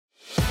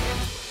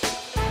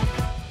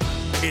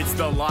It's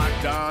the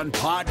Locked On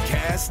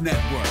Podcast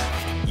Network,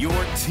 your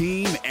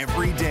team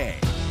every day.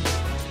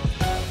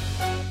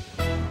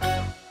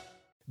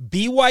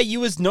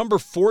 BYU is number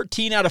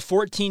 14 out of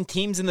 14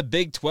 teams in the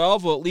Big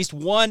 12. Well, at least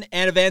one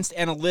advanced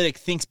analytic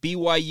thinks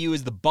BYU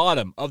is the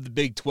bottom of the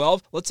Big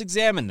 12. Let's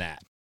examine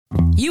that.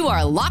 You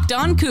are Locked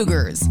On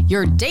Cougars,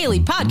 your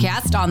daily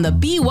podcast on the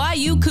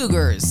BYU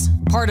Cougars,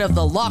 part of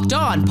the Locked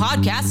On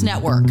Podcast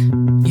Network,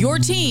 your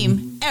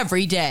team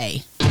every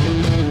day.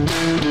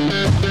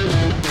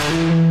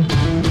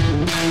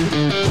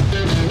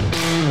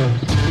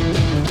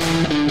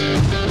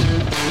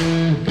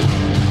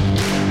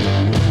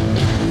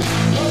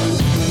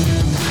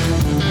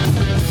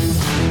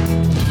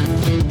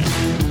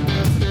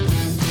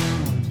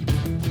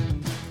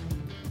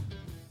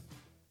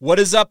 What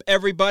is up,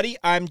 everybody?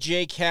 I'm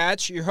Jake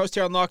Hatch, your host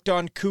here on Locked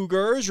On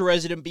Cougars, your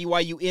resident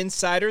BYU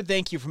insider.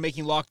 Thank you for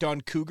making Locked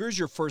On Cougars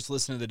your first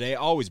listen of the day. I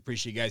always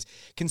appreciate you guys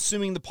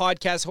consuming the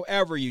podcast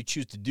however you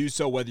choose to do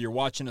so, whether you're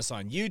watching us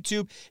on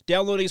YouTube,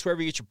 downloading us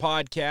wherever you get your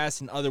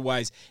podcasts, and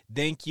otherwise,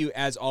 thank you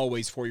as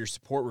always for your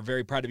support. We're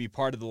very proud to be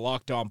part of the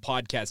Locked On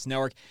Podcast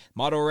Network.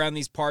 Motto around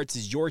these parts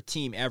is your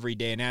team every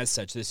day, and as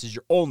such, this is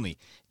your only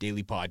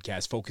daily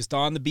podcast focused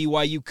on the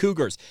BYU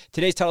Cougars.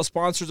 Today's title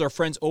sponsors are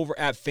friends over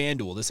at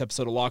FanDuel. This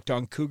episode of Locked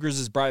On Cougars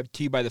is brought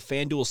to you by the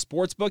FanDuel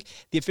Sportsbook,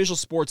 the official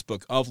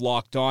sportsbook of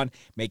Locked On.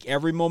 Make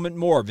every moment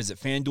more. Visit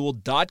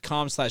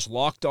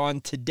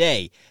FanDuel.com/LockedOn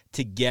today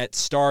to get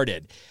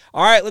started.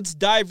 All right, let's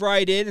dive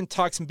right in and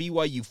talk some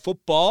BYU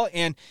football.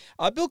 And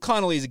Bill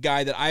Connolly is a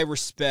guy that I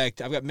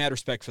respect. I've got mad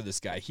respect for this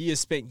guy. He has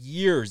spent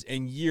years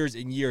and years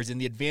and years in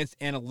the advanced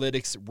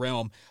analytics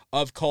realm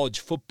of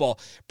college football,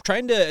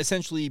 trying to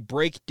essentially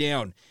break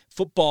down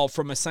football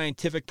from a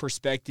scientific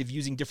perspective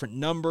using different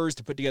numbers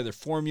to put together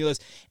formulas.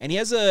 And he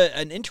has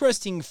an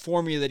interesting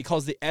formula that he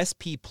calls the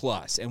SP+.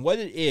 And what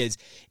it is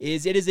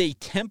it is a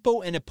tempo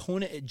and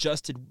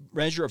opponent-adjusted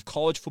measure of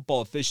college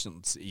football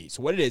efficiency.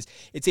 So what it is,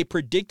 it's a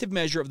predictive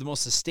measure of the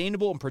most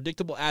sustainable and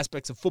predictable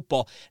aspects of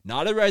football,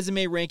 not a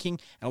resume ranking.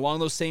 And along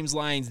those same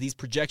lines, these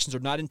projections are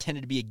not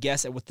intended to be a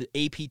guess at what the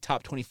AP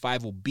Top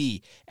 25 will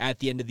be at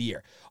the end of the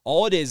year.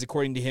 All it is,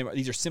 according to him,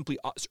 these are simply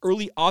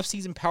early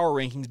offseason power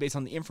rankings based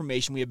on the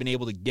information we have been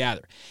able to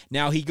gather.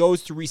 Now, he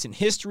goes through recent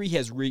history, he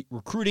has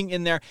recruiting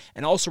in there,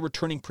 and also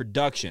returning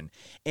production.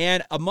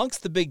 And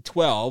amongst the Big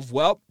 12,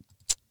 well,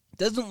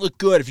 doesn't look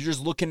good if you're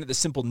just looking at the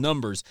simple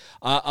numbers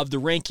of the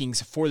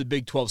rankings for the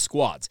Big 12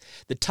 squads.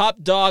 The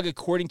top dog,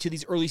 according to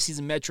these early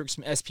season metrics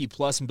from SP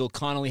Plus and Bill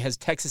Connolly, has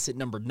Texas at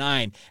number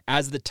 9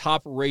 as the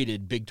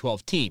top-rated Big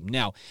 12 team.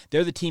 Now,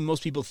 they're the team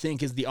most people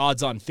think is the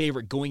odds-on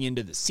favorite going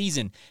into the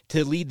season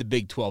to lead the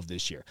Big 12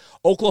 this year.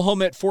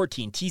 Oklahoma at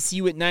 14,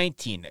 TCU at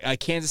 19,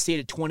 Kansas State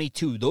at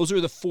 22. Those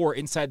are the four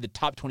inside the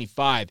top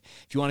 25,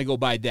 if you want to go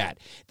by that.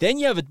 Then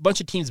you have a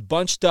bunch of teams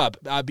bunched up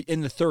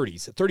in the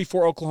 30s.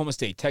 34 Oklahoma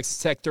State, Texas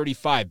Tech 35,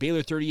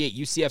 Baylor 38,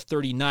 UCF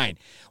 39.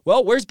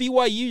 Well, where's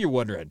BYU, you're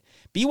wondering?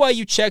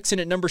 BYU checks in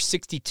at number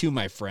 62,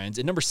 my friends.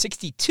 And number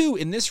 62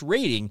 in this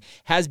rating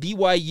has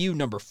BYU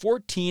number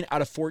 14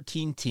 out of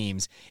 14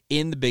 teams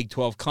in the Big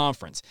 12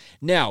 Conference.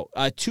 Now,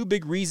 two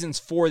big reasons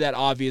for that,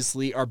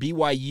 obviously, are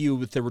BYU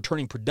with the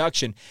returning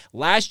production.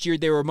 Last year,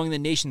 they were among the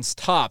nation's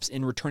tops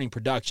in returning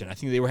production. I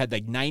think they had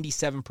like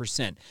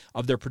 97%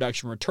 of their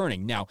production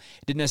returning. Now,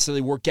 it didn't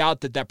necessarily work out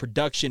that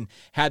production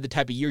had the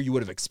type of year you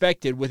would have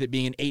expected with it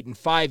being an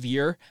 8-5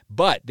 year,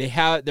 but they're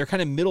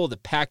kind of middle of the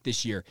pack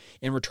this year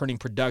in returning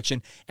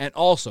production. And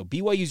also,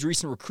 BYU's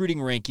recent recruiting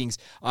rankings,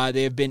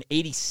 they have been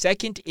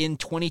 82nd in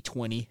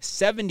 2020,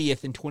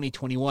 70th in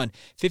 2021,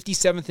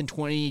 57th in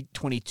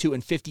 2022,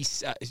 and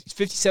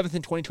 57th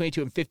in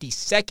 2022, and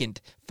 52nd,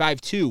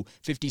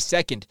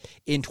 52nd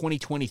in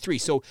 2023.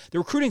 So the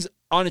recruiting's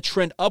on a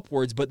trend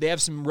upwards, but they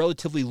have some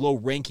relatively low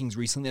rankings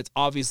recently. That's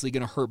obviously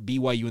going to hurt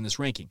BYU in this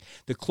ranking.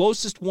 The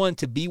closest one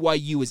to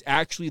BYU is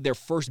actually their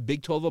first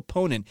Big 12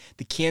 opponent,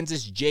 the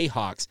Kansas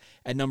Jayhawks,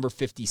 at number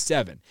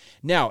 57.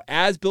 Now,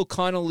 as Bill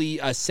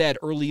Connolly said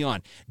early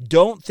on,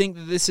 don't think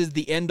that this is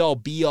the end-all,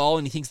 be-all,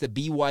 and he thinks that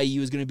BYU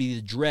is going to be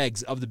the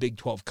dregs of the Big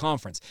 12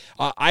 Conference.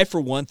 I,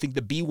 for one, think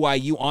that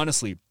BYU,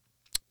 honestly,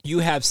 you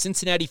have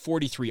Cincinnati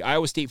 43,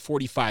 Iowa State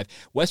 45,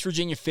 West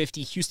Virginia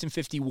 50, Houston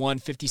 51,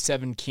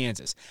 57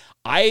 Kansas.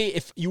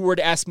 If you were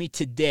to ask me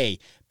today,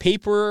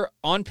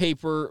 on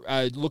paper,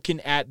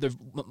 looking at the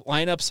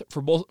lineups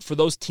for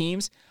those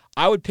teams,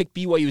 I would pick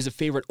BYU as a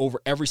favorite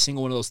over every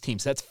single one of those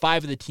teams. That's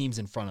 5 of the teams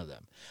in front of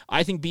them.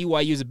 I think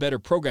BYU is a better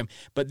program,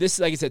 but this,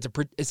 like I said,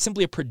 it's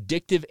simply a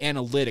predictive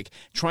analytic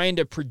trying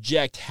to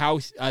project how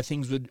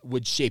things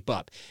would shape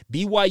up.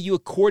 BYU,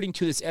 according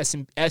to this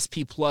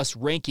SP Plus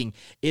ranking,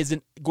 is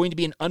going to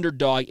be an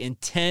underdog in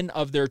 10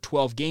 of their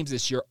 12 games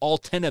this year, all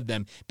 10 of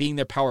them being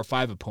their Power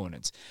 5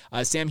 opponents.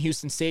 Sam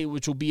Houston State,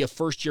 which will be a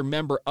first-year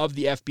member of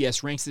the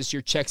FBS ranks this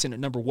year, checks in at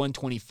number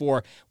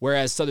 124,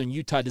 whereas Southern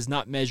Utah does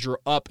not measure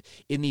up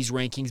in these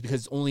rankings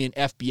because it's only an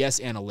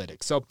FBS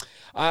analytics. So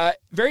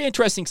very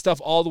interesting stuff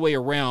all the way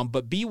around,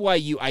 but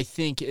BYU, I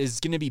think, is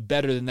going to be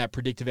better than that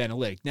predictive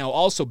analytic. Now,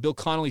 also, Bill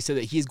Connolly said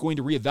that he is going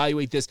to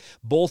reevaluate this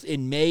both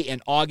in May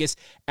and August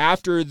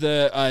after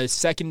the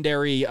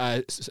secondary,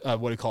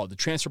 the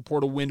transfer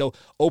portal window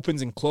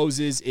opens and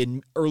closes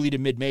in early to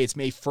mid-May. It's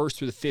May 1st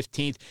through the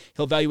 15th.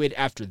 He'll evaluate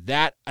after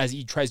that as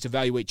he tries to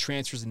evaluate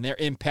transfers and their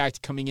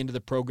impact coming into the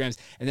programs,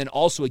 and then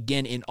also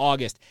again in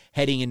August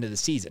heading into the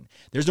season.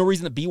 There's no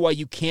reason that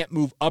BYU can't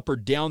move up or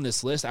down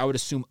this list. I would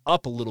assume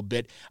up a little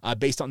bit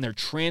based on their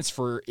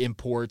transfer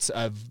imports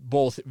of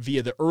both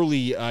via the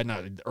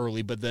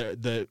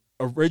the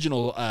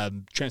original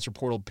transfer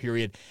portal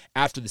period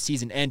after the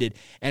season ended.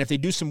 And if they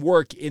do some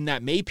work in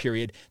that May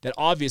period, that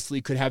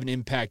obviously could have an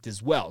impact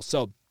as well.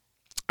 So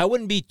I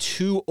wouldn't be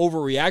too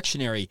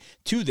overreactionary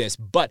to this,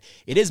 but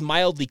it is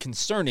mildly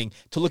concerning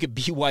to look at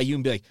BYU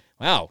and be like,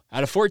 wow,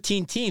 out of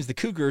 14 teams, the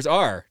Cougars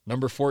are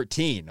number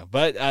 14.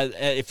 But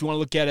if you want to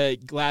look at a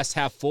glass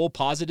half full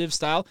positive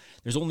style,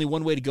 there's only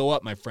one way to go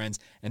up, my friends.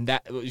 And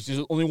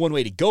there's only one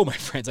way to go, my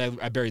friends. I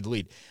buried the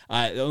lead.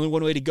 Only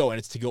one way to go, and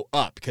it's to go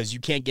up, because you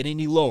can't get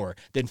any lower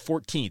than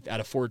 14th out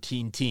of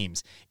 14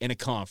 teams in a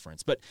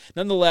conference. But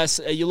nonetheless,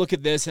 you look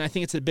at this, and I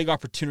think it's a big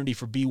opportunity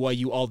for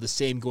BYU all the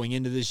same going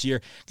into this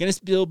year. Going to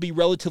still be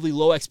relatively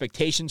low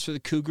expectations for the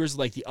Cougars,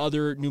 like the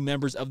other new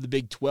members of the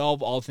Big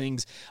 12, all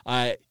things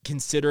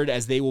considered,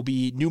 as they will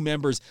be new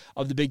members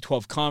of the Big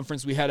 12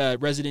 Conference. We had a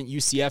resident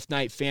UCF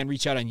Night fan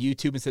reach out on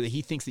YouTube and said that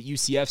he thinks that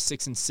UCF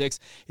 6-6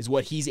 is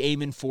what he's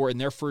aiming for in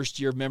their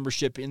first year of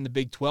membership in the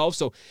Big 12.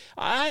 So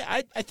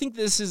I think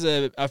this is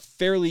a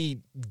fairly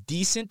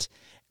decent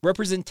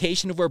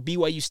representation of where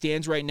BYU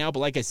stands right now. But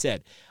like I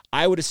said,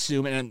 I would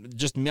assume, and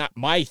just not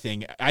my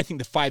thing, I think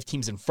the 5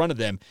 teams in front of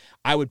them,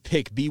 I would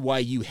pick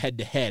BYU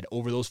head-to-head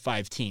over those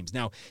 5 teams.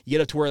 Now, you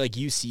get up to where like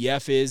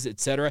UCF is,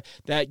 etc.,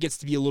 that gets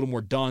to be a little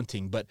more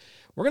daunting, but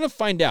we're going to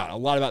find out a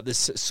lot about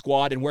this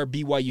squad and where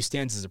BYU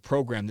stands as a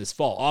program this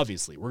fall,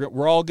 obviously.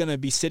 We're all going to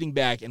be sitting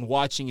back and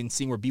watching and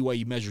seeing where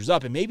BYU measures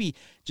up, and maybe,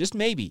 just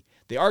maybe,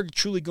 they are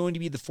truly going to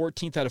be the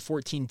 14th out of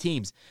 14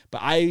 teams, but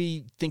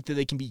I think that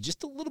they can be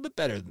just a little bit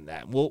better than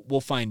that.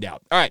 We'll find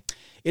out. All right,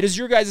 it is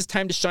your guys'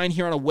 time to shine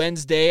here on a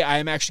Wednesday. I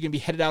am actually going to be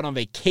headed out on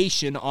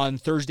vacation on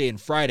Thursday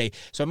and Friday,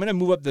 so I'm going to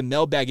move up the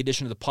mailbag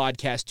edition of the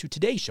podcast to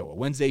today's show, a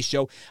Wednesday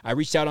show. I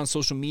reached out on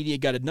social media,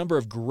 got a number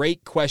of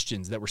great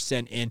questions that were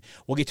sent in.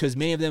 We'll get to as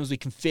many of them as we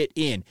can fit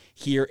in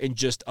here in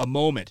just a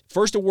moment.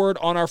 First, a word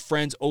on our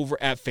friends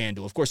over at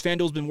FanDuel. Of course,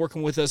 FanDuel's been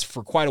working with us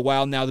for quite a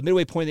while now. The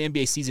midway point of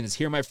the NBA season is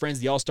here, my friends.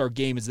 The All-Star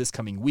game is this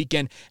coming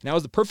weekend. Now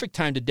is the perfect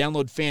time to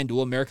download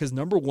FanDuel, America's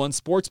 #1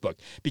 sportsbook,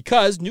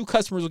 because new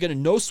customers will get a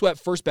no-sweat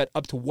first bet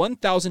up to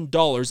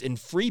 $1,000 in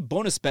free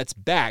bonus bets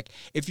back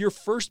if your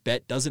first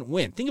bet doesn't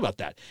win. Think about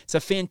that. It's a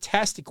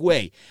fantastic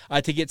way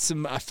to get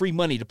some free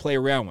money to play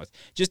around with.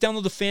 Just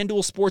download the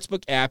FanDuel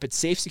Sportsbook app. It's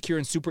safe, secure,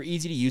 and super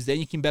easy to use. Then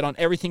you can bet on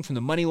everything from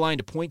the money line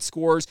to point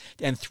scores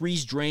and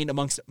threes drained,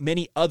 amongst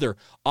many other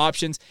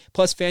options.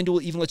 Plus,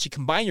 FanDuel even lets you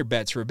combine your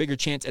bets for a bigger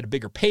chance at a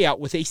bigger payout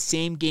with a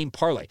same-game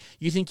parlay.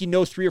 You think you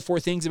know 3 or 4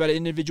 things about an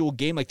individual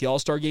game like the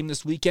All-Star game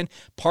this weekend?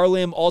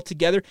 Parlay them all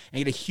together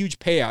and get a huge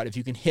payout if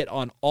you can hit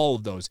on all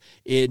of those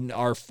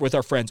with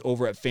our friends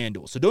over at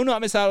FanDuel. So do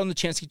not miss out on the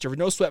chance to get your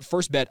no-sweat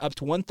first bet up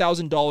to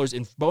 $1,000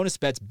 in bonus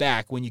bets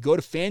back when you go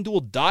to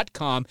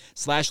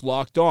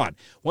FanDuel.com/lockedon.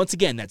 Once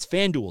again, that's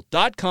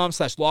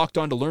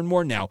FanDuel.com/lockedon to learn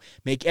more now.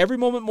 Make every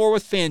moment more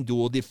with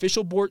FanDuel, the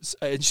official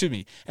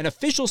an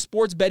official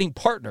sports betting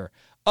partner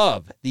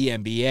of the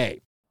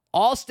NBA.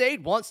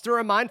 Allstate wants to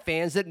remind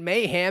fans that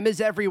mayhem is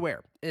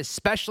everywhere,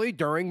 especially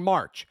during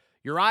March.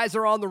 Your eyes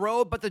are on the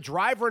road, but the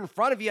driver in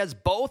front of you has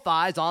both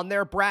eyes on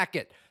their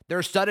bracket.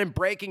 Their sudden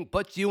braking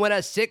puts you in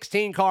a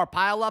 16-car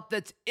pileup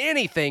that's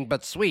anything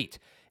but sweet.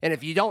 And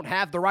if you don't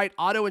have the right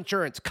auto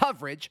insurance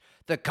coverage,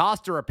 the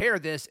cost to repair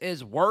this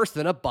is worse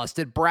than a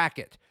busted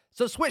bracket.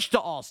 So switch to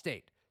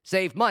Allstate.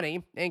 Save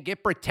money and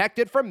get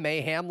protected from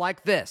mayhem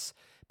like this.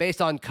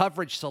 Based on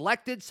coverage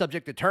selected,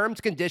 subject to terms,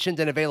 conditions,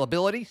 and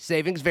availability,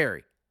 savings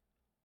vary.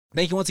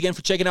 Thank you once again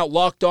for checking out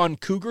Locked On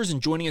Cougars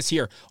and joining us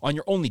here on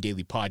your only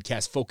daily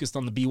podcast focused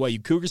on the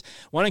BYU Cougars.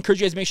 I want to encourage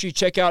you guys to make sure you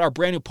check out our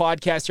brand new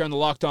podcast here on the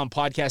Locked On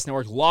Podcast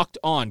Network, Locked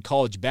On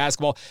College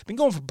Basketball. Been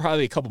going for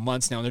probably a couple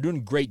months now, and they're doing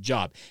a great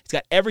job. It's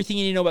got everything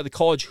you need to know about the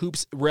college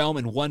hoops realm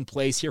in one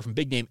place here from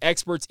big-name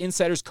experts,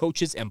 insiders,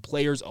 coaches, and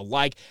players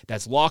alike.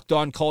 That's Locked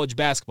On College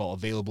Basketball,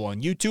 available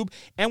on YouTube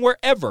and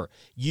wherever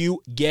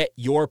you get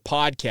your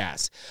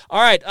podcasts.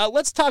 All right,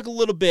 let's talk a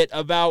little bit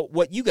about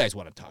what you guys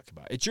want to talk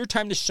about. It's your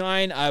time to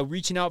shine.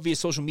 Reaching out via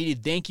social media.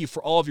 Thank you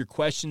for all of your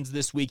questions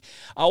this week.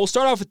 We'll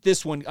start off with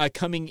this one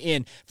coming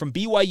in from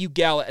BYU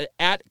Gal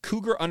at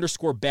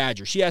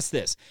Cougar_Badger. She asked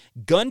this: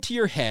 gun to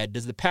your head,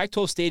 does the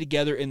Pac-12 stay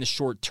together in the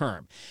short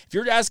term? If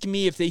you're asking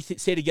me if they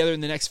stay together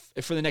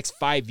for the next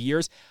 5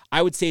 years,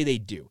 I would say they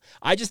do.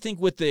 I just think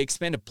with the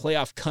expanded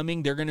playoff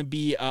coming, there are going to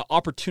be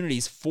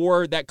opportunities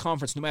for that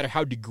conference, no matter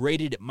how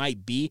degraded it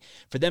might be,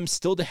 for them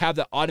still to have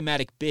the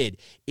automatic bid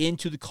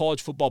into the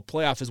college football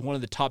playoff as one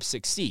of the top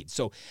 6 seeds.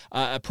 So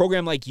a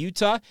program like like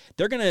Utah,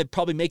 they're going to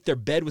probably make their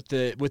bed with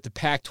the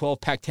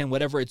Pac-12, Pac-10,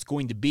 whatever it's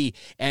going to be,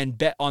 and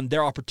bet on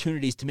their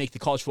opportunities to make the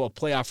college football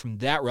playoff from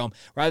that realm,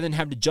 rather than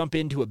having to jump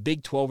into a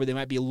Big 12 where they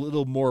might be a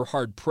little more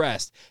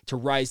hard-pressed to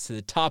rise to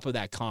the top of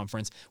that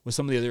conference with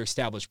some of the other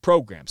established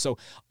programs. So,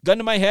 gun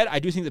to my head, I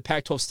do think the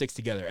Pac-12 sticks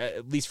together,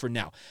 at least for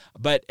now.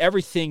 But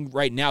everything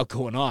right now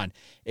going on,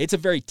 it's a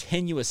very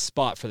tenuous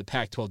spot for the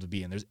Pac-12 to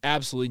be in. There's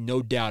absolutely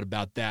no doubt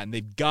about that, and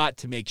they've got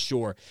to make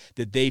sure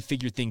that they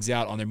figure things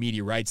out on their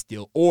media rights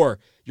deal, or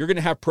you're going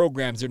to have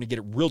programs that are going to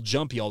get real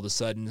jumpy all of a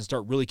sudden and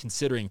start really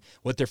considering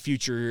what their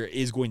future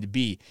is going to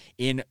be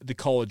in the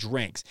college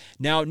ranks.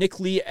 Now, Nick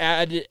Lee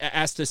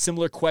asked a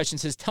similar question,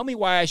 says, tell me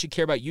why I should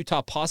care about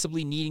Utah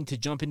possibly needing to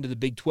jump into the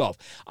Big 12.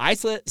 I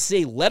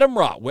say let them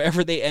rot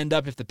wherever they end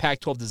up if the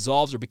Pac-12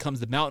 dissolves or becomes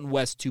the Mountain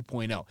West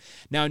 2.0.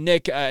 Now,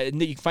 Nick, you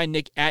can find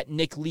Nick at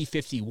Nick Lee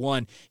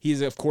 51. He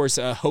is, of course,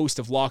 a host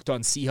of Locked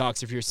On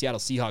Seahawks. If you're a Seattle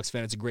Seahawks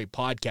fan, it's a great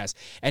podcast.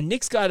 And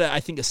Nick's got, I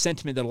think, a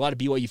sentiment that a lot of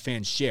BYU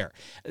fans share.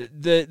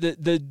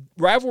 The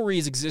rivalry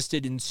has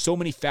existed in so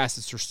many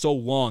facets for so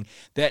long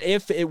that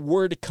if it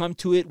were to come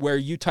to it where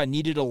Utah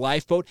needed a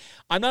lifeboat,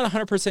 I'm not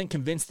 100%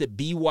 convinced that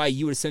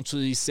BYU would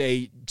essentially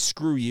say,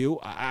 screw you.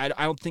 I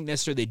don't think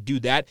necessarily they'd do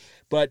that,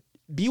 but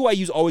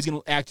BYU is always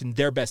going to act in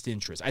their best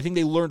interest. I think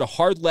they learned a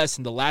hard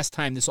lesson the last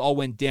time this all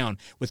went down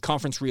with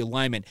conference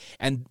realignment,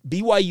 and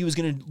BYU is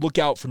going to look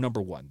out for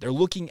number one. They're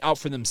looking out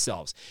for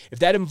themselves. If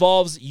that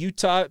involves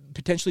Utah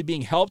potentially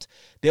being helped,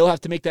 they'll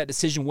have to make that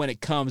decision when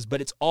it comes, but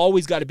it's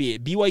always got to be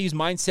BYU's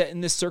mindset in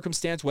this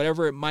circumstance,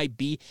 whatever it might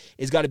be,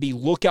 is got to be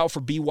look out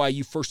for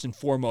BYU first and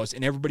foremost,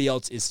 and everybody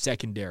else is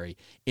secondary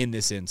in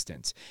this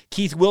instance.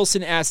 Keith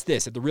Wilson asked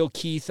this, at The Real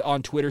Keith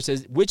on Twitter,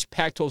 says, which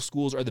Pac-12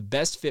 schools are the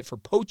best fit for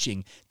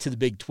poaching to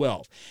the Big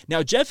 12?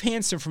 Now, Jeff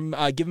Hansen from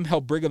Give 'em Hell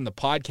Brigham, the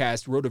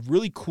podcast, wrote a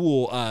really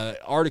cool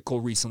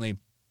article recently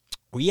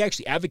where he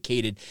actually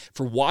advocated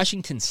for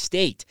Washington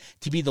State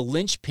to be the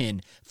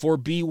linchpin for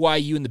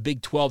BYU and the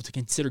Big 12 to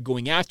consider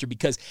going after,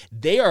 because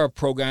they are a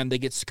program that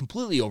gets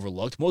completely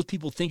overlooked. Most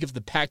people think if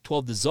the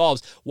Pac-12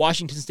 dissolves,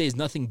 Washington State is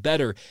nothing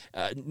better,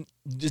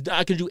 is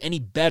not going to do any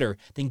better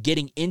than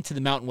getting into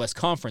the Mountain West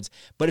Conference.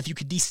 But if you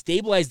could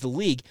destabilize the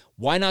league,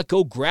 why not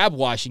go grab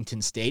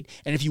Washington State?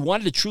 And if you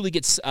wanted to truly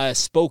get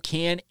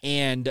Spokane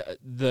and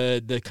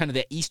the kind of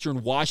the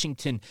Eastern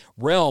Washington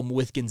realm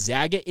with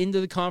Gonzaga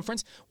into the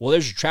conference, well,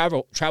 there's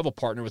your travel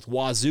partner with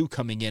Wazoo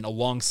coming in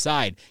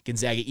alongside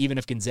Gonzaga, even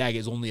if Gonzaga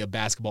is only a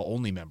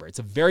basketball-only member. It's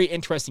a very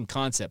interesting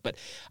concept, but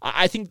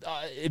I think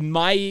in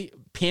my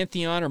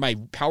pantheon or my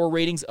power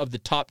ratings of the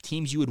top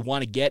teams you would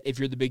want to get if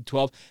you're the Big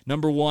 12,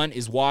 number one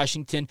is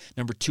Washington,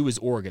 number two is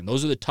Oregon.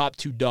 Those are the top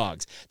two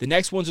dogs. The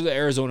next ones are the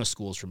Arizona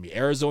schools for me,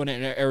 Arizona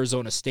and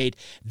Arizona State.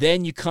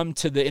 Then you come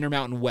to the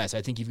Intermountain West.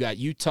 I think you've got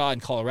Utah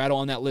and Colorado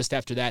on that list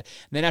after that.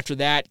 And then after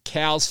that,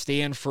 Cal,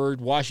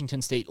 Stanford,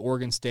 Washington State,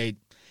 Oregon State.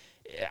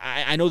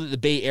 I know that the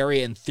Bay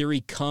Area in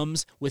theory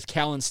comes with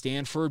Cal and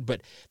Stanford,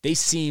 but they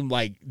seem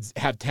like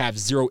have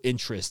zero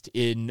interest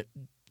in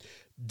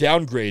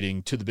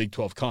downgrading to the Big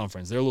 12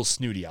 conference. They're a little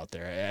snooty out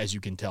there, as you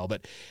can tell,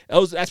 but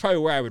that's probably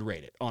where I would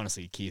rate it,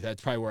 honestly, Keith.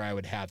 That's probably where I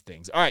would have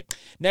things. All right,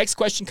 next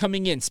question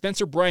coming in.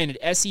 Spencer Bryan at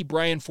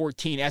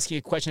SEBryan14 asking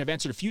a question I've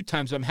answered a few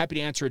times, but I'm happy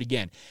to answer it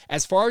again.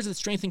 As far as the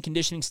strength and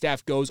conditioning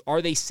staff goes,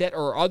 are they set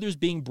or are others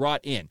being brought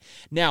in?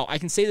 Now, I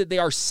can say that they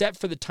are set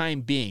for the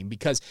time being,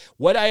 because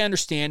what I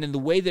understand and the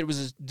way that it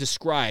was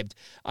described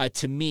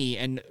to me,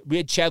 and we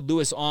had Chad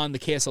Lewis on the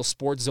KSL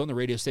Sports Zone, the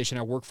radio station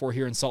I work for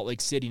here in Salt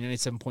Lake City,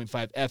 97.5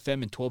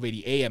 FM and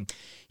 1280 AM.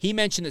 He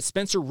mentioned that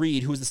Spencer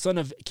Reed, who is the son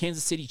of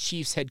Kansas City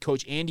Chiefs head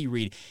coach Andy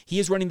Reid, he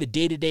is running the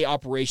day-to-day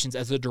operations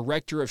as the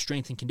director of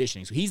strength and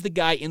conditioning. So he's the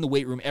guy in the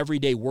weight room every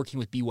day working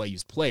with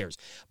BYU's players.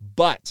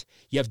 But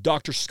you have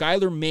Dr.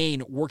 Skylar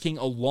Main working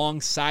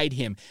alongside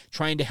him,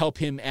 trying to help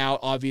him out,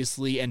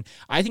 obviously. And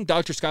I think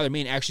Dr. Skylar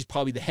Main actually is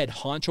probably the head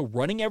honcho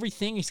running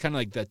everything. He's kind of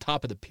like the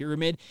top of the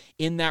pyramid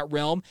in that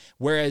realm,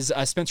 whereas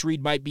Spencer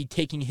Reed might be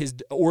taking his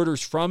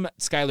orders from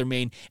Skylar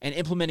Main and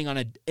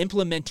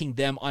implementing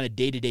them on a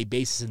day-to-day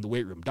basis in the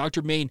weight room.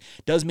 Dr. Main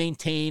does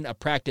maintain a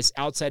practice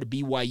outside of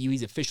BYU.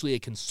 He's officially a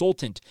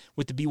consultant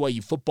with the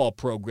BYU football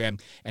program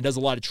and does a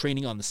lot of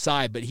training on the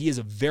side, but he is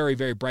a very,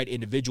 very bright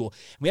individual.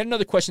 We had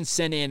another question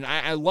sent in.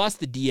 I lost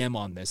the DM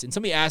on this, and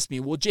somebody asked me,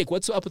 well, Jake,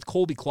 what's up with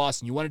Colby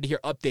Clausen? You wanted to hear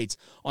updates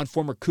on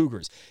former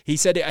Cougars. He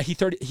said he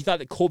thought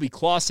that Colby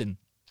Clausen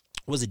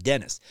was a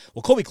dentist.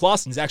 Well, Colby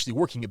Clausen is actually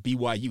working at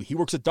BYU. He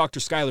works with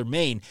Dr. Skylar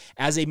Main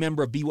as a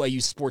member of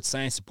BYU's sports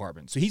science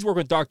department. So he's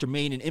working with Dr.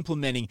 Main and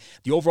implementing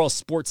the overall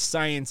sports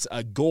science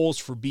goals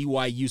for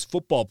BYU's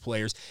football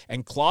players.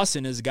 And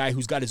Clausen is a guy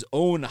who's got his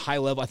own high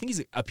level, I think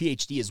he's a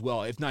PhD as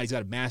well. If not, he's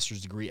got a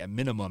master's degree at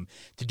minimum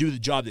to do the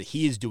job that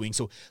he is doing.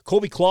 So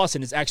Colby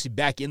Clausen is actually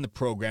back in the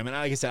program. And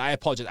like I said, I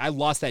apologize. I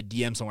lost that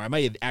DM somewhere. I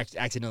might have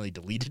accidentally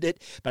deleted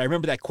it, but I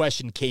remember that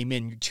question came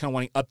in, kind of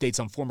wanting updates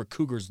on former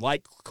Cougars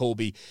like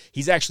Colby.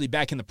 he's actually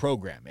back in the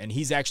program, and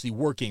he's actually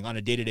working on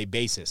a day-to-day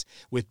basis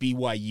with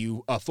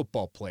BYU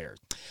football players.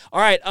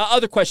 All right,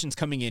 other questions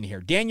coming in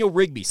here. Daniel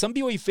Rigby, some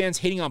BYU fans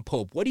hating on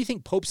Pope. What do you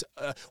think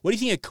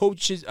a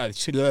coach is?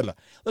 Let's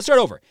start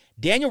over.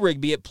 Daniel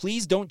Rigby at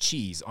Please Don't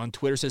Cheese on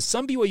Twitter says,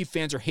 some BYU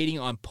fans are hating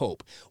on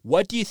Pope.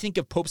 What do you think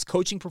of Pope's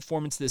coaching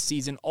performance this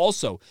season?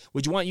 Also,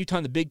 would you want Utah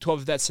in the Big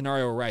 12 if that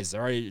scenario arises? I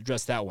already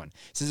addressed that one.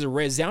 He says, a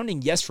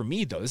resounding yes for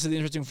me, though. This is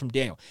interesting from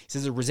Daniel. He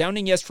says, a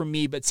resounding yes from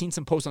me, but seen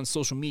some posts on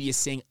social media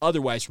saying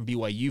otherwise from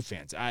BYU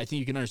fans. I think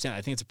you can understand.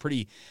 I think it's a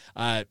pretty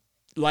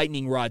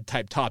lightning rod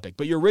type topic.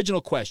 But your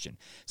original question,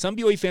 some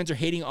BYU fans are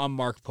hating on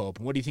Mark Pope.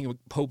 And what do you think of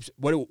Pope's?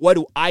 What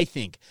do I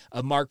think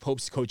of Mark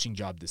Pope's coaching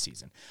job this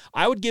season?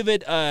 I would give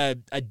it a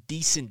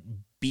decent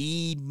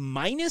B-,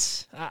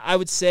 I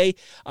would say.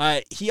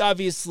 He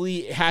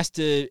obviously has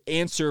to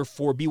answer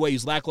for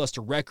BYU's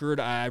lackluster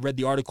record. I read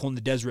the article in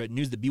the Deseret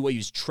News that BYU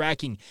is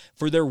tracking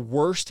for their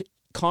worst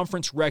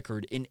conference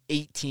record in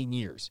 18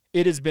 years.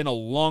 It has been a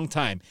long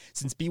time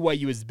since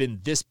BYU has been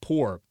this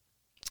poor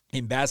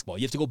in basketball.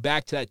 You have to go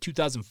back to that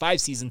 2005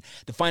 season,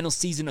 the final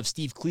season of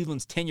Steve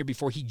Cleveland's tenure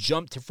before he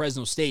jumped to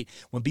Fresno State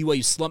when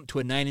BYU slumped to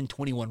a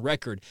 9-21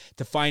 record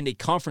to find a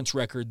conference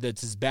record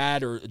that's as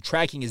bad or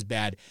tracking as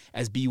bad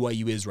as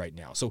BYU is right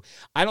now. So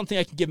I don't think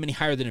I can give him any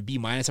higher than a B-.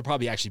 I'd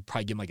probably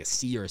give him like a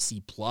C or a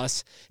C+,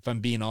 if I'm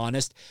being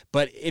honest.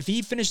 But if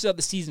he finishes out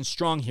the season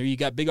strong here, you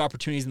got big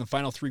opportunities in the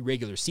final 3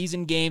 regular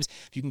season games.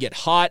 If you can get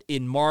hot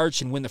in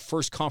March and win the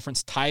first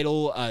conference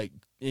title,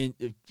 in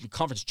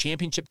conference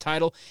championship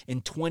title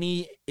in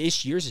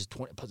 20-ish years,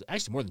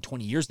 actually more than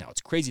 20 years now. It's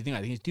a crazy thing.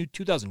 I think it's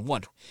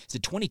 2001. Is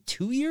it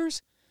 22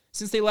 years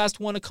since they last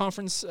won a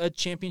conference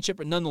championship?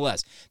 But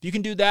nonetheless, if you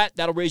can do that,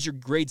 that'll raise your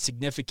grade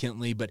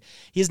significantly. But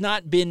he has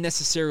not been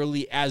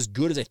necessarily as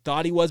good as I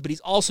thought he was, but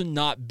he's also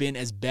not been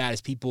as bad as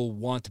people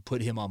want to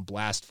put him on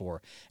blast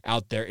for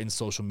out there in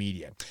social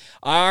media.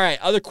 All right,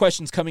 other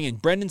questions coming in.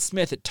 Brendan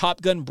Smith at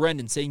Top Gun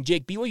Brendan saying,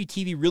 Jake, BYU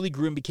TV really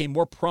grew and became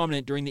more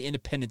prominent during the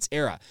independence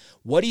era.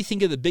 What do you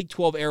think of the Big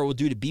 12 era will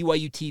do to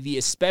BYU TV,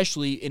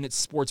 especially in its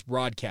sports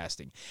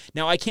broadcasting?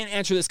 Now, I can't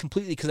answer this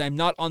completely because I'm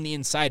not on the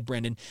inside,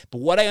 Brendan,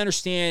 but what I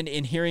understand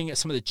in hearing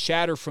some of the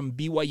chatter from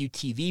BYU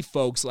TV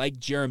folks like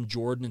Jerem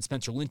Jordan and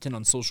Spencer Linton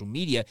on social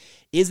media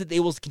is that they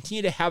will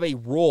continue to have a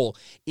role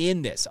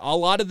in this. A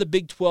lot of the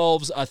Big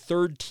 12's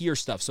third-tier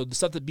stuff, so the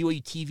stuff that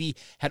BYU TV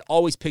had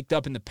always picked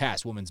up in the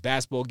past, women's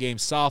basketball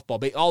games,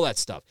 softball, all that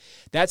stuff.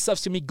 That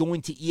stuff's going to be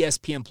going to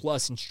ESPN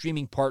Plus and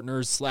streaming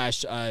partners /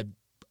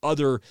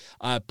 other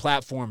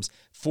platforms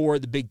for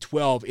the Big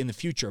 12 in the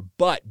future.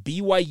 But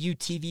BYU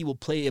TV will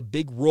play a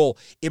big role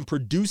in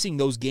producing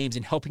those games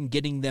and helping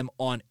getting them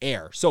on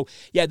air. So,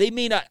 yeah, they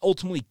may not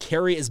ultimately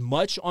carry as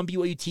much on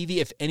BYU TV,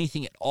 if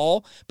anything at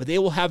all, but they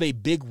will have a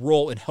big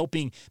role in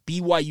helping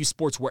BYU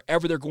sports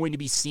wherever they're going to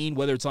be seen,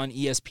 whether it's on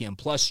ESPN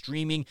Plus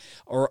streaming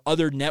or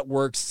other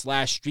networks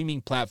 /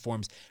 streaming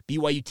platforms.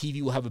 BYU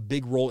TV will have a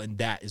big role in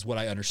that, is what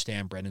I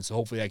understand, Brendan. So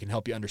hopefully I can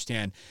help you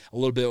understand a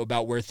little bit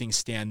about where things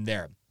stand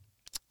there.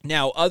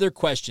 Now, other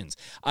questions.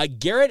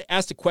 Garrett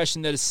asked a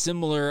question that is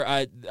similar.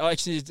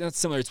 Actually, it's not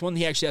similar. It's one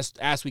he actually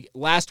asked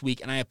last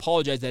week, and I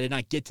apologize that I did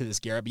not get to this,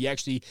 Garrett,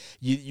 but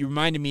you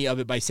reminded me of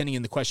it by sending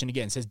in the question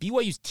again. It says,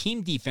 BYU's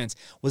team defense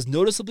was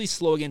noticeably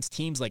slow against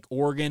teams like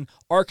Oregon,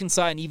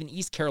 Arkansas, and even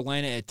East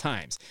Carolina at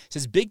times. It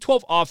says, Big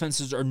 12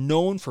 offenses are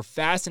known for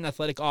fast and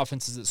athletic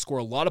offenses that score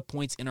a lot of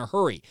points in a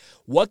hurry.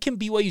 What can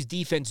BYU's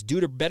defense do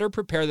to better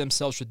prepare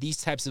themselves for these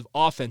types of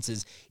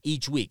offenses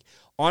each week?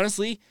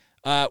 Honestly,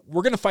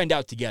 we're going to find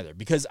out together,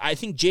 because I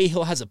think Jay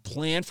Hill has a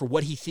plan for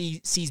what he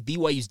sees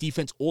BYU's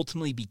defense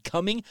ultimately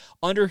becoming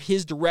under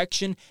his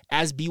direction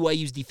as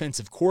BYU's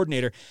defensive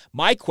coordinator.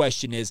 My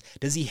question is,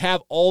 does he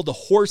have all the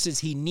horses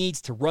he needs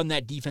to run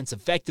that defense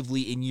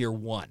effectively in year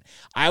one?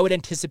 I would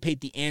anticipate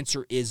the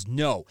answer is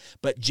no.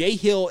 But Jay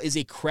Hill is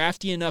a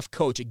crafty enough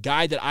coach, a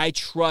guy that I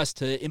trust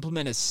to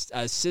implement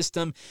a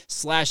system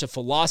 / a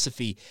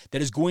philosophy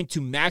that is going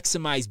to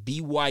maximize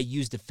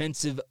BYU's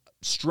defensive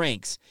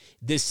strengths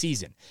this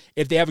season.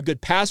 If they have a good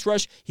pass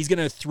rush, he's going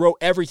to throw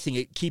everything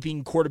at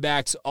keeping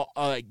quarterbacks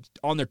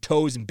on their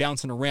toes and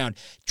bouncing around,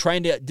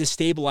 trying to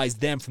destabilize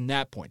them from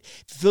that point.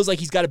 If it feels like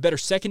he's got a better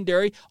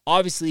secondary,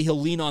 obviously he'll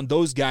lean on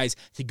those guys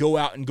to go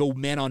out and go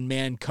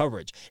man-on-man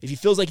coverage. If he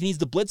feels like he needs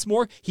to blitz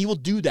more, he will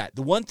do that.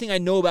 The one thing I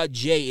know about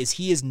Jay is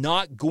he is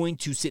not going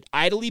to sit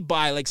idly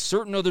by like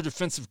certain other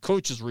defensive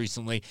coaches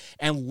recently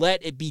and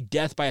let it be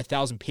death by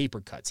 1,000 paper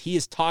cuts. He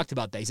has talked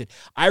about that. He said,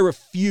 I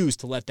refuse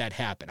to let that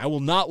happen. I will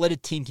not let a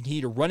team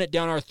continue to run it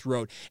down our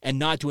throat and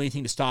not do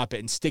anything to stop it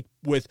and stick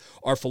with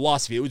our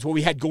philosophy. It was what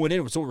we had going in.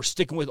 It was what we're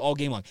sticking with all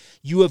game long.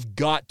 You have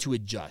got to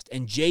adjust.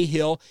 And Jay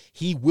Hill,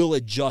 he will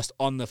adjust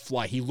on the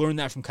fly. He learned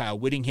that from Kyle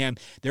Whittingham.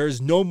 There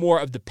is no more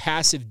of the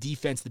passive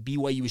defense that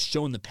BYU has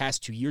shown the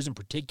past 2 years in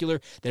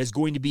particular that is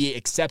going to be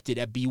accepted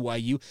at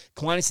BYU.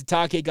 Kalani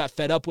Sitake got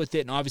fed up with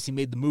it and obviously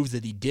made the moves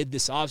that he did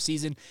this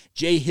offseason.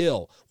 Jay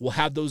Hill will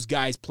have those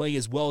guys playing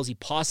as well as he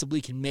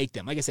possibly can make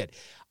them. Like I said,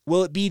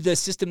 will it be the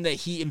system that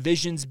he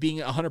envisions being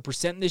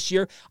 100% this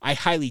year? I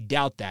highly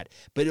doubt that.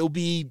 But it'll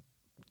be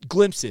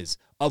glimpses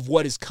of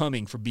what is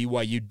coming for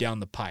BYU down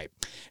the pipe.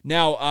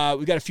 Now,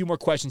 we've got a few more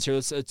questions here.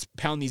 Let's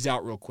pound these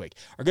out real quick.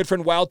 Our good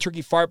friend Wild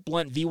Turkey Fart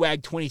Blunt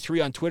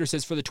VWAG23 on Twitter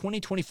says, for the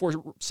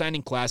 2024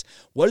 signing class,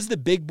 what does the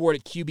big board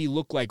at QB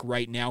look like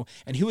right now,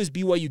 and who is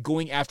BYU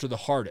going after the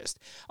hardest?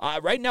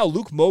 Right now,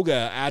 Luke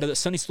Moga out of the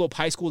Sunny Slope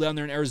High School down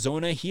there in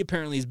Arizona, he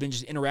apparently has been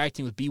just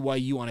interacting with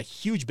BYU on a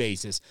huge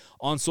basis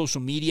on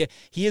social media.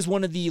 He is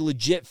one of the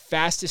legit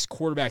fastest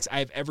quarterbacks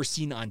I've ever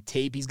seen on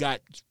tape. He's got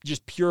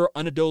just pure,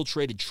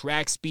 unadulterated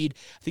track speed.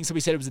 I think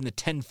somebody said it was in the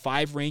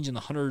 10.5 range in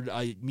the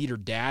 100-meter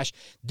dash.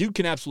 Dude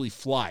can absolutely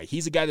fly.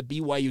 He's a guy that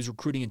BYU is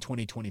recruiting in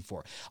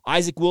 2024.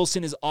 Isaac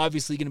Wilson is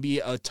obviously going to be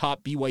a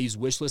top BYU's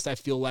wish list, I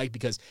feel like,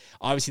 because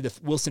obviously the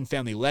Wilson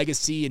family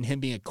legacy and him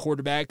being a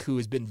quarterback who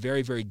has been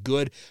very, very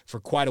good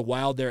for quite a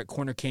while there at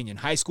Corner Canyon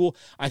High School.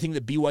 I think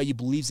that BYU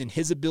believes in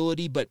his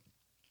ability, but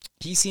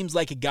he seems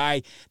like a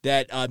guy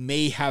that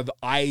may have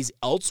eyes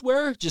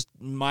elsewhere, just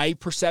my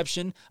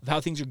perception of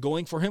how things are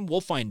going for him. We'll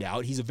find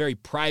out. He's a very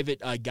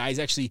private guy. He's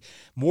actually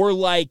more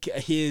like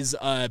his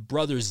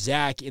brother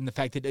Zach in the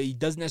fact that he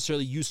doesn't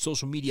necessarily use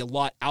social media a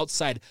lot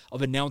outside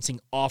of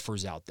announcing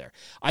offers out there.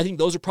 I think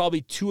those are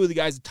probably two of the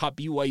guys at top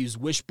BYU's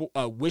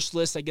wish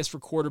list, I guess, for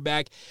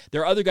quarterback.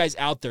 There are other guys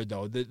out there,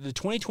 though. The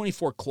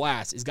 2024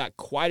 class has got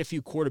quite a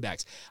few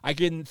quarterbacks. I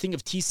can think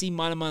of TC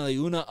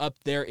Manamaleuna up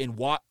there in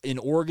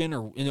Oregon,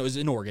 or it was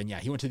in Oregon. Yeah,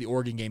 he went to the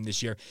Oregon game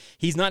this year.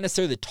 He's not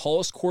necessarily the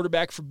tallest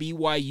quarterback for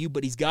BYU,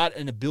 but he's got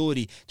an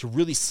ability to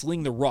really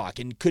sling the rock.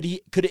 And could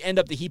it end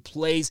up that he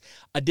plays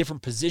a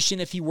different position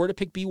if he were to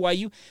pick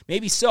BYU?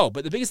 Maybe so.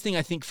 But the biggest thing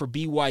I think for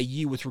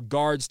BYU with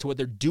regards to what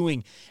they're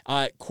doing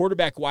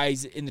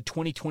quarterback-wise in the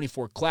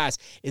 2024 class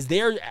is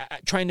they're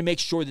trying to make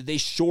sure that they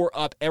shore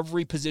up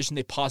every position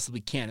they possibly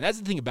can. And that's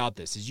the thing about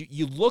this is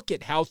you look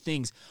at how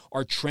things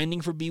are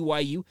trending for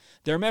BYU.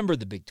 They're a member of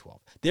the Big 12.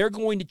 They're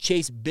going to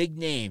chase big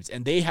names,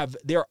 and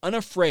they're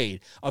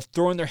unafraid of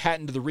throwing their hat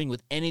into the ring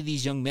with any of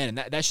these young men. And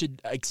that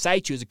should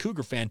excite you as a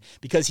Cougar fan,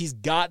 because he's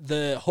got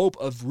the hope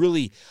of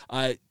really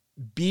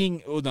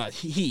being, well, not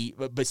he,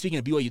 but speaking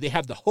of BYU, they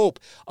have the hope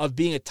of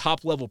being a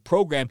top-level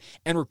program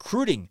and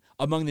recruiting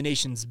among the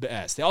nation's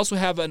best. They also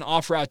have an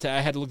offer out to, I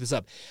had to look this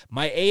up,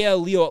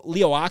 Maea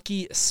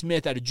Leoaki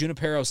Smith out of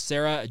Junipero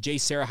J.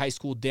 Serra High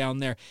School down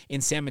there in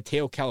San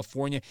Mateo,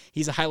 California.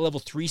 He's a high-level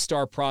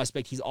 3-star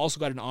prospect. He's also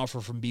got an offer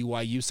from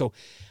BYU. So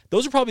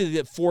those are probably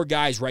the 4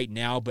 guys right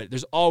now, but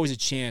there's always a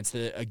chance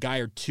that a guy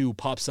or two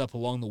pops up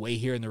along the way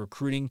here in the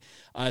recruiting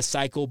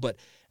cycle. But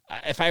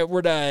if I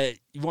were to,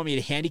 you want me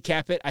to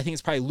handicap it, I think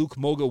it's probably Luke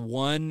Moga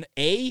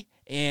 1A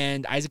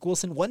and Isaac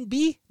Wilson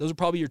 1B. Those are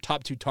probably your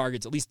top 2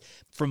 targets, at least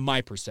from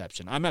my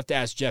perception. I'm going to have to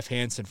ask Jeff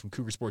Hansen from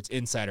Cougar Sports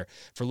Insider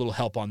for a little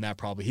help on that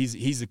probably.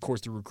 He's of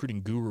course, the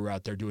recruiting guru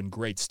out there doing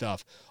great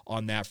stuff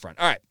on that front.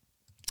 All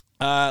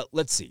right,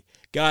 let's see.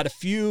 Got a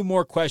few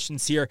more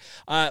questions here.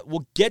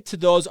 We'll get to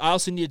those. I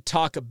also need to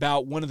talk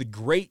about one of the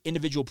great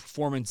individual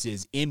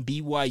performances in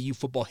BYU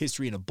football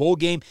history in a bowl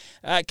game.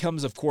 That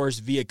comes, of course,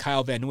 via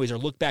Kyle Van Noy's. Our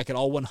look back at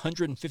all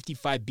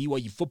 155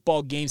 BYU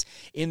football games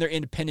in their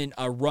independent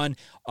run.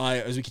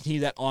 As we continue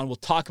that on, we'll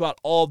talk about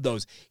all of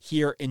those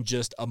here in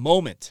just a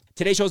moment.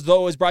 Today's show, as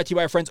always, brought to you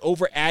by our friends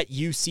over at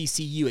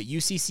UCCU. At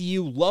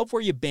UCCU, love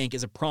where you bank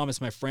is a promise,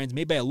 my friends,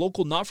 made by a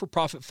local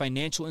not-for-profit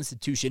financial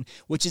institution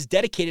which is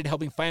dedicated to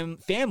helping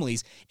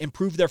families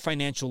improve their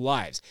financial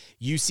lives.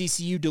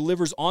 UCCU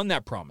delivers on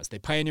that promise. They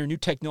pioneer new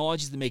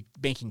technologies that make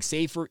banking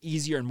safer,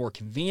 easier, and more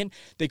convenient.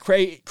 They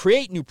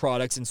create new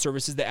products and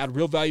services that add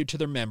real value to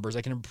their members.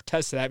 I can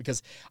attest to that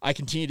because I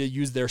continue to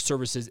use their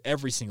services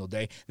every single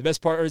day. The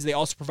best part is they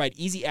also provide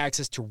easy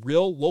access to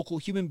real local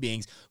human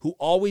beings who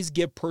always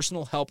give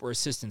personal help or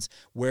assistance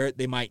where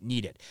they might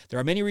need it. There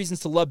are many reasons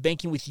to love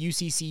banking with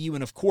UCCU,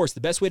 and of course, the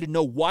best way to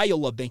know why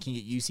you'll love banking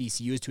at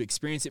UCCU is to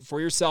experience it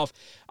for yourself.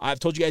 I've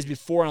told you guys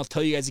before, and I'll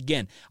tell you guys again,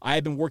 I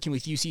have been working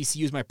with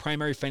UCCU as my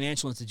primary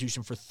financial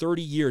institution for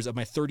 30 years of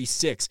my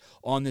 36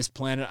 on this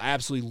planet. I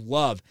absolutely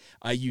love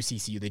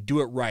UCCU. They do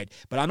it right.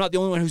 But I'm not the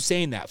only one who's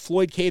saying that.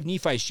 Floyd K. of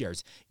Nephi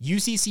shares,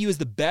 UCCU is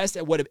the best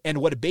at what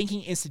a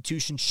banking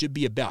institution should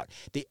be about.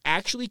 They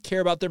actually care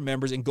about their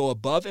members and go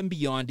above and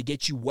beyond to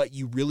get you what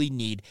you really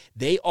need.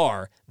 They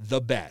are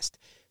the best.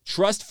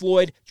 Trust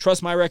Floyd.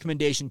 Trust my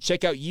recommendation.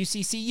 Check out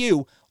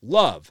UCCU.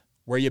 Love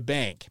where you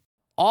bank.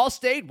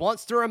 Allstate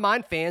wants to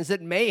remind fans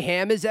that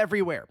mayhem is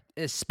everywhere,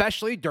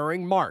 especially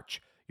during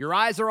March. Your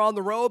eyes are on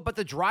the road, but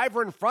the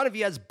driver in front of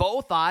you has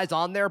both eyes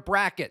on their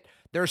bracket.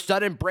 Their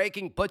sudden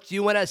braking puts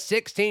you in a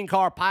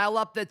 16-car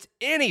pileup that's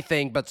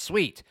anything but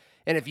sweet.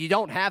 And if you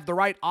don't have the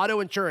right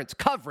auto insurance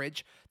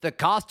coverage, the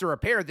cost to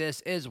repair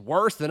this is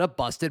worse than a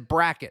busted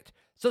bracket.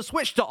 So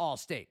switch to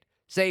Allstate.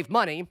 Save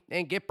money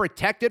and get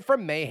protected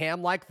from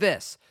mayhem like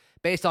this.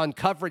 Based on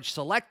coverage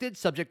selected,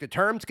 subject to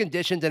terms,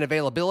 conditions, and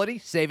availability,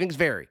 savings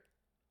vary.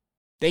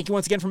 Thank you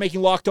once again for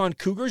making Locked On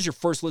Cougars your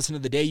first listen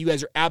of the day. You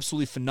guys are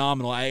absolutely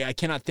phenomenal. I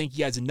cannot thank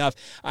you guys enough.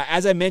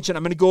 As I mentioned,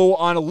 I'm going to go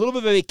on a little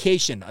bit of a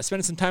vacation.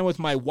 Spending some time with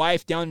my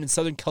wife down in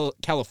Southern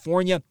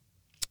California.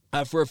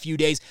 for a few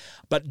days,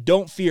 but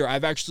don't fear.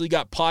 I've actually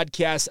got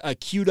podcasts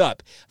queued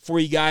up for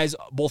you guys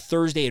both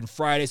Thursday and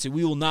Friday, so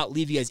we will not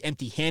leave you guys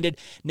empty-handed.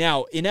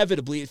 Now,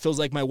 inevitably, it feels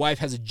like my wife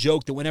has a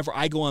joke that whenever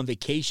I go on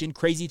vacation,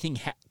 crazy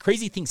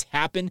things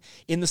happen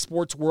in the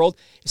sports world.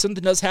 If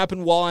something does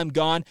happen while I'm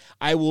gone,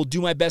 I will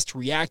do my best to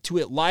react to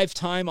it live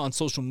time on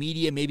social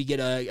media, maybe get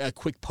a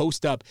quick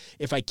post up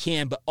if I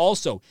can, but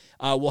also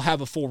we'll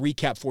have a full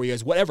recap for you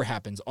guys, whatever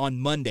happens on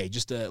Monday,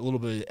 just a little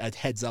bit of a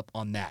heads up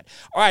on that.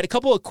 All right, a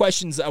couple of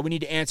questions we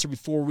need to answer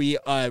before we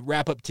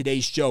wrap up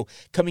today's show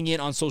coming in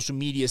on social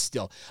media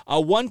still.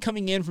 One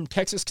coming in from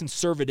Texas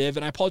Conservative,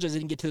 and I apologize I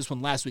didn't get to this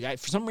one last week.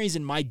 For some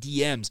reason, my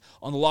DMs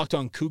on the Locked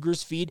On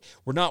Cougars feed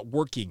were not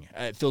working,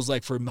 it feels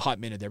like, for a hot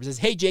minute there. It says,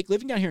 hey, Jake,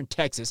 living down here in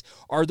Texas,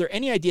 are there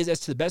any ideas as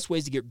to the best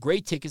ways to get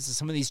great tickets to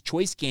some of these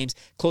choice games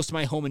close to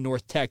my home in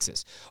North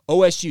Texas?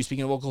 OSU,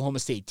 speaking of Oklahoma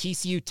State,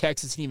 TCU,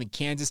 Texas, and even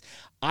Kansas.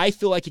 I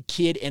feel like a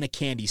kid in a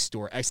candy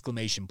store,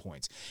 exclamation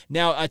points.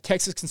 Now,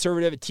 Texas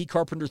Conservative at T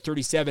Carpenter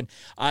 37.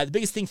 The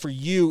biggest thing for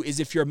you is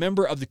if you're a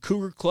member of the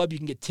Cougar Club, you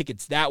can get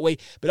tickets that way,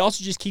 but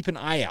also just keep an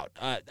eye out.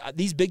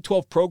 These Big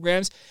 12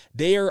 programs,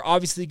 they are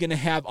obviously going to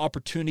have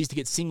opportunities to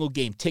get single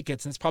game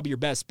tickets, and that's probably your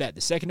best bet.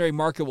 The secondary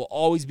market will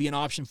always be an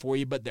option for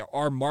you, but there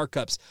are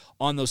markups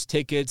on those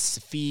tickets,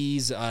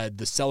 fees,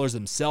 the sellers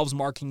themselves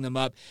marking them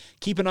up.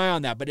 Keep an eye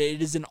on that, but it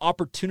is an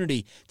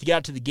opportunity to get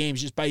out to the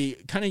games just by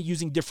kind of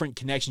using different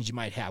connections you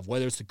might have,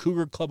 whether it's the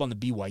Cougar Club on the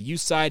BYU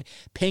side,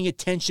 paying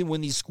attention when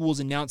these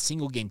schools announce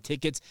single game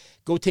tickets.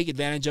 Go take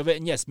advantage of it,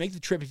 and yes, make the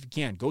trip if you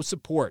can. Go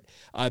support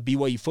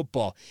BYU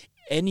football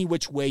any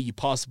which way you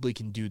possibly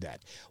can do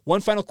that.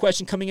 One final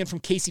question coming in from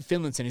Casey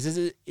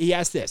Finlinson. He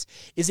asked this: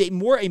 is it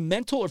more a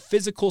mental or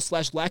physical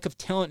 / lack of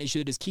talent issue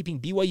that is keeping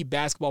BYU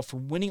basketball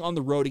from winning on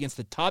the road against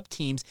the top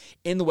teams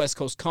in the West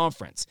Coast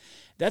Conference?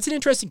 That's an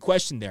interesting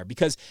question there,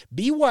 because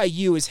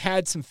BYU has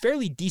had some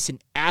fairly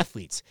decent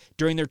athletes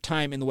during their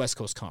time in the West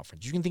Coast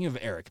Conference. You can think of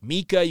Eric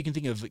Mika, you can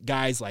think of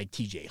guys like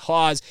TJ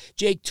Hawes,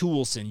 Jake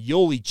Toolson,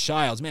 Yoli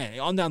Childs, man,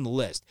 on down the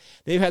list.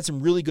 They've had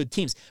some really good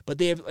teams, but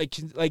they have,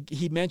 like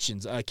he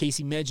mentions,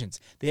 Casey mentions,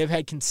 they have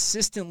had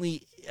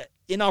consistently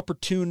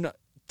inopportune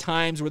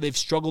times where they've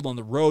struggled on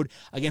the road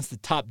against the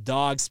top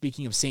dogs,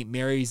 speaking of St.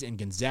 Mary's and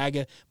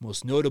Gonzaga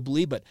most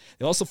notably, but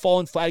they've also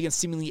fallen flat against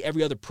seemingly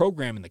every other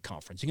program in the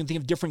conference. You can think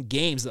of different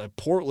games.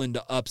 Portland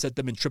upset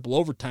them in triple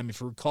overtime, if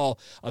you recall,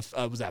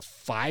 was that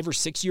 5 or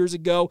 6 years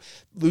ago,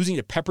 losing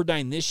to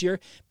Pepperdine this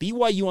year.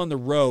 BYU on the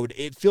road,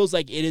 it feels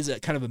like it is a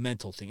kind of a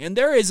mental thing, and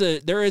there is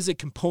a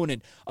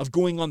component of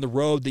going on the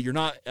road that you're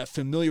not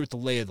familiar with the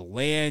lay of the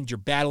land. You're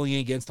battling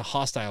against a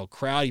hostile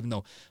crowd, even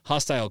though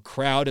hostile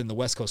crowd in the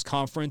West Coast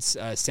Conference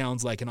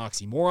sounds like an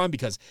oxymoron,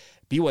 because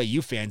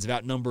BYU fans have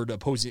outnumbered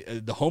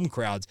the home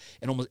crowds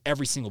in almost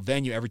every single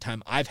venue every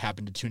time I've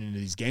happened to tune into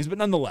these games. But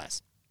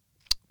nonetheless,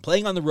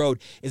 playing on the road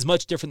is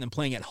much different than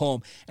playing at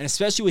home, and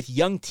especially with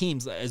young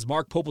teams, as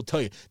Mark Pope will tell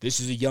you,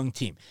 this is a young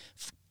team.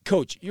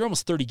 Coach, you're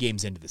almost 30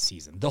 games into the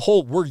season. The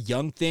whole we're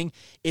young thing,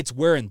 it's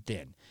wearing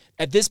thin.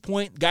 At this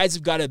point, guys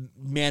have got to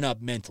man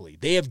up mentally.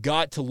 They have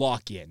got to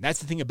lock in. That's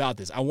the thing about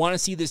this. I want to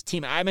see this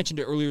team. I mentioned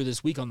it earlier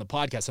this week on the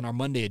podcast on our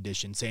Monday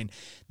edition, saying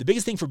the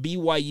biggest thing for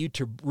BYU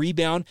to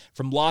rebound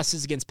from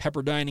losses against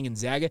Pepperdine and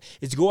Gonzaga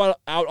is to go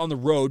out on the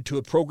road to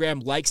a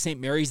program like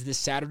St. Mary's this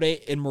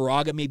Saturday in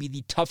Moraga, maybe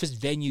the toughest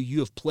venue you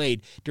have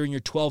played during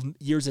your 12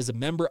 years as a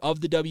member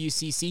of the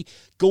WCC.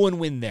 Go and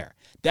win there.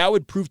 That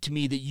would prove to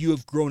me that you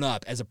have grown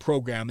up as a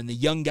program, and the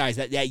young guys,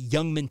 that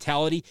young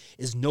mentality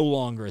is no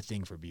longer a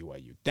thing for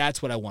BYU.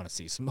 That's what I want to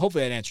see. So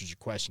hopefully that answers your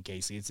question,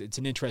 Casey. It's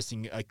an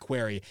interesting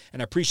query,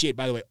 and I appreciate,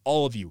 by the way,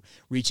 all of you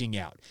reaching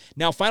out.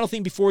 Now, final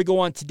thing before we go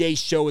on today's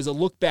show is a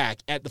look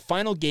back at the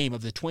final game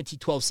of the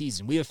 2012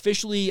 season. We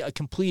officially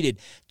completed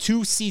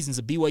 2 seasons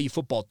of BYU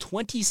football,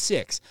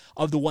 26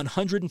 of the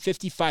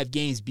 155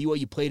 games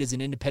BYU played as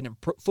an independent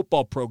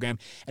football program,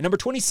 and number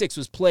 26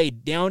 was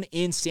played down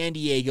in San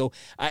Diego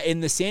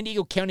in the San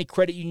Diego County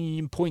Credit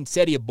Union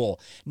Poinsettia Bowl.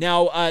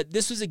 Now,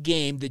 this was a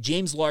game that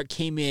James Lark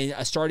came in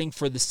starting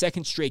for the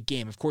second straight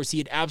game. Of course, he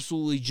had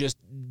absolutely just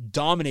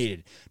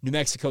dominated New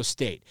Mexico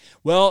State.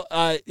 Well,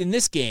 in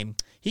this game,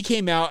 he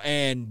came out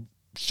and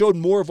showed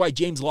more of why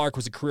James Lark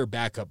was a career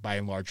backup by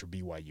and large for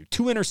BYU.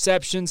 2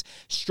 interceptions,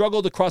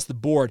 struggled across the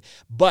board,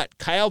 but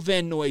Kyle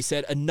Van Noy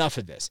said, enough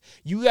of this.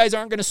 You guys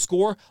aren't going to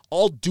score,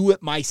 I'll do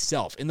it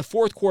myself. In the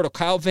fourth quarter,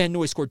 Kyle Van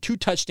Noy scored 2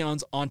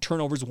 touchdowns on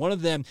turnovers, one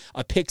of them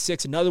a pick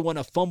six, another one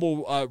a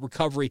fumble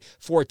recovery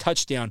for a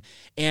touchdown,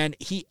 and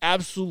he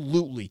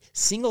absolutely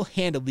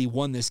single-handedly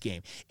won this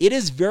game. It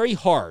is very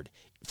hard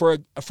for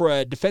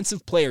a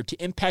defensive player to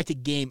impact a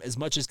game as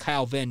much as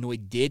Kyle Van Noy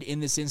did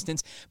in this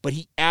instance, but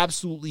he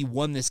absolutely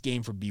won this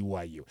game for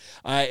BYU.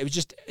 It was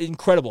just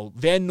incredible.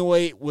 Van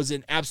Noy was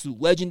an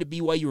absolute legend at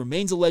BYU,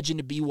 remains a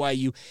legend at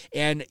BYU,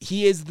 and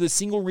he is the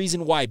single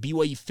reason why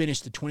BYU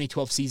finished the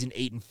 2012 season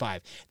 8-5.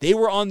 They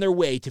were on their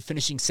way to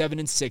finishing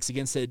 7-6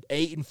 against an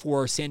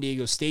 8-4 San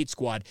Diego State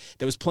squad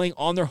that was playing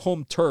on their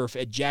home turf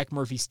at Jack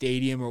Murphy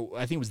Stadium, or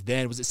I think it was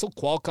then. Was it still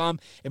Qualcomm?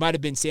 It might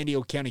have been San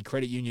Diego County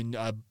Credit Union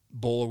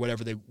Bowl or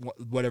whatever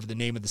the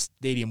name of the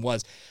stadium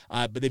was,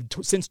 but they've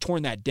since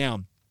torn that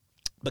down.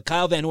 But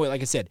Kyle Van Noy,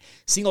 like I said,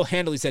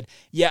 single-handedly said,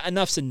 yeah,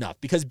 enough's enough.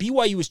 Because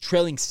BYU was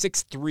trailing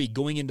 6-3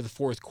 going into the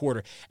fourth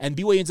quarter, and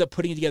BYU ends up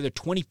putting together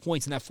 20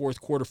 points in that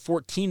fourth quarter,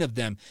 14 of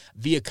them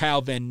via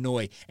Kyle Van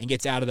Noy, and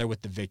gets out of there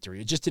with the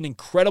victory. It's just an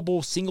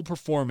incredible single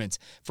performance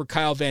for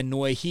Kyle Van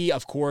Noy. He,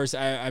 of course,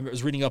 I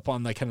was reading up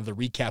on kind of the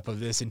recap of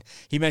this, and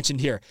he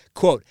mentioned here,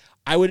 quote,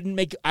 I wouldn't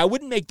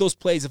make those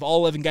plays if all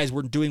 11 guys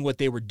weren't doing what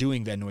they were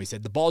doing, Van Noy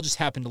said. The ball just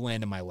happened to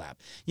land in my lap.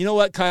 You know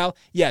what, Kyle?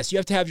 Yes, you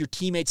have to have your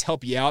teammates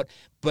help you out,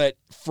 but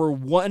for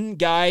one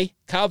guy,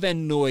 Kyle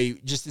Van Noy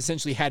just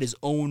essentially had his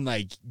own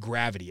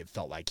gravity, it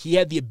felt like. He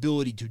had the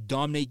ability to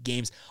dominate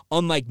games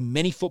unlike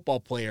many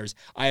football players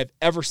I have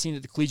ever seen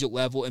at the collegiate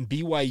level, and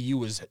BYU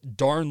was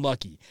darn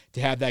lucky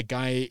to have that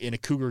guy in a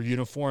Cougar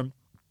uniform.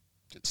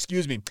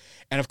 Excuse me.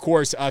 And of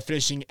course,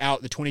 finishing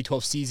out the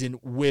 2012 season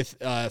with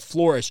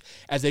flourish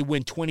as they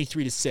win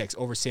 23-6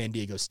 over San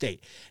Diego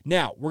State.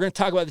 Now, we're going to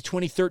talk about the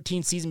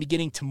 2013 season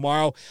beginning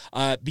tomorrow.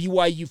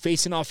 BYU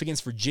facing off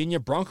against Virginia.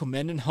 Bronco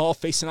Mendenhall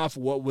facing off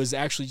what was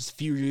actually just a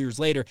few years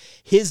later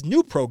his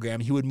new program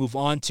he would move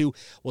on to.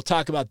 We'll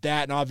talk about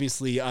that. And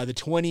obviously, the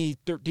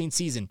 2013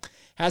 season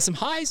has some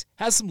highs,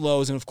 has some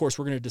lows, and of course,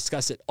 we're going to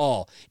discuss it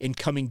all in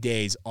coming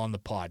days on the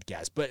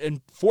podcast. But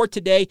for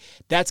today,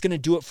 that's going to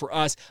do it for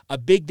us. A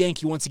big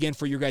thank you once again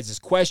for your guys'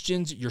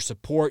 questions, your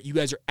support. You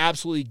guys are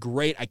absolutely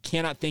great. I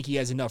cannot thank you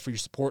guys enough for your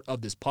support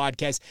of this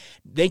podcast.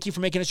 Thank you for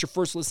making us your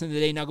first listen of the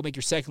day. Now go make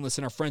your second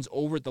listen. Our friends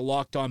over at the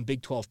Locked On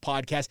Big 12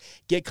 podcast.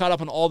 Get caught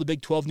up on all the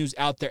Big 12 news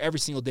out there every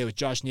single day with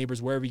Josh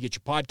Neighbors, wherever you get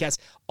your podcasts.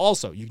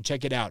 Also, you can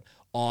check it out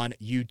on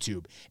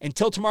YouTube.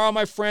 Until tomorrow,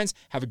 my friends,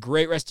 have a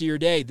great rest of your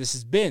day. This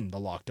has been the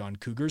Locked On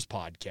Cougars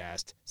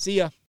podcast. See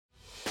ya.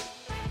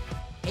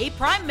 Hey,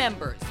 Prime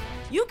members,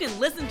 you can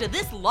listen to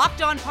this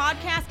Locked On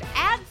podcast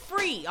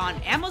ad-free on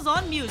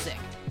Amazon Music.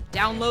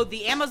 Download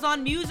the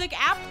Amazon Music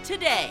app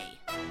today.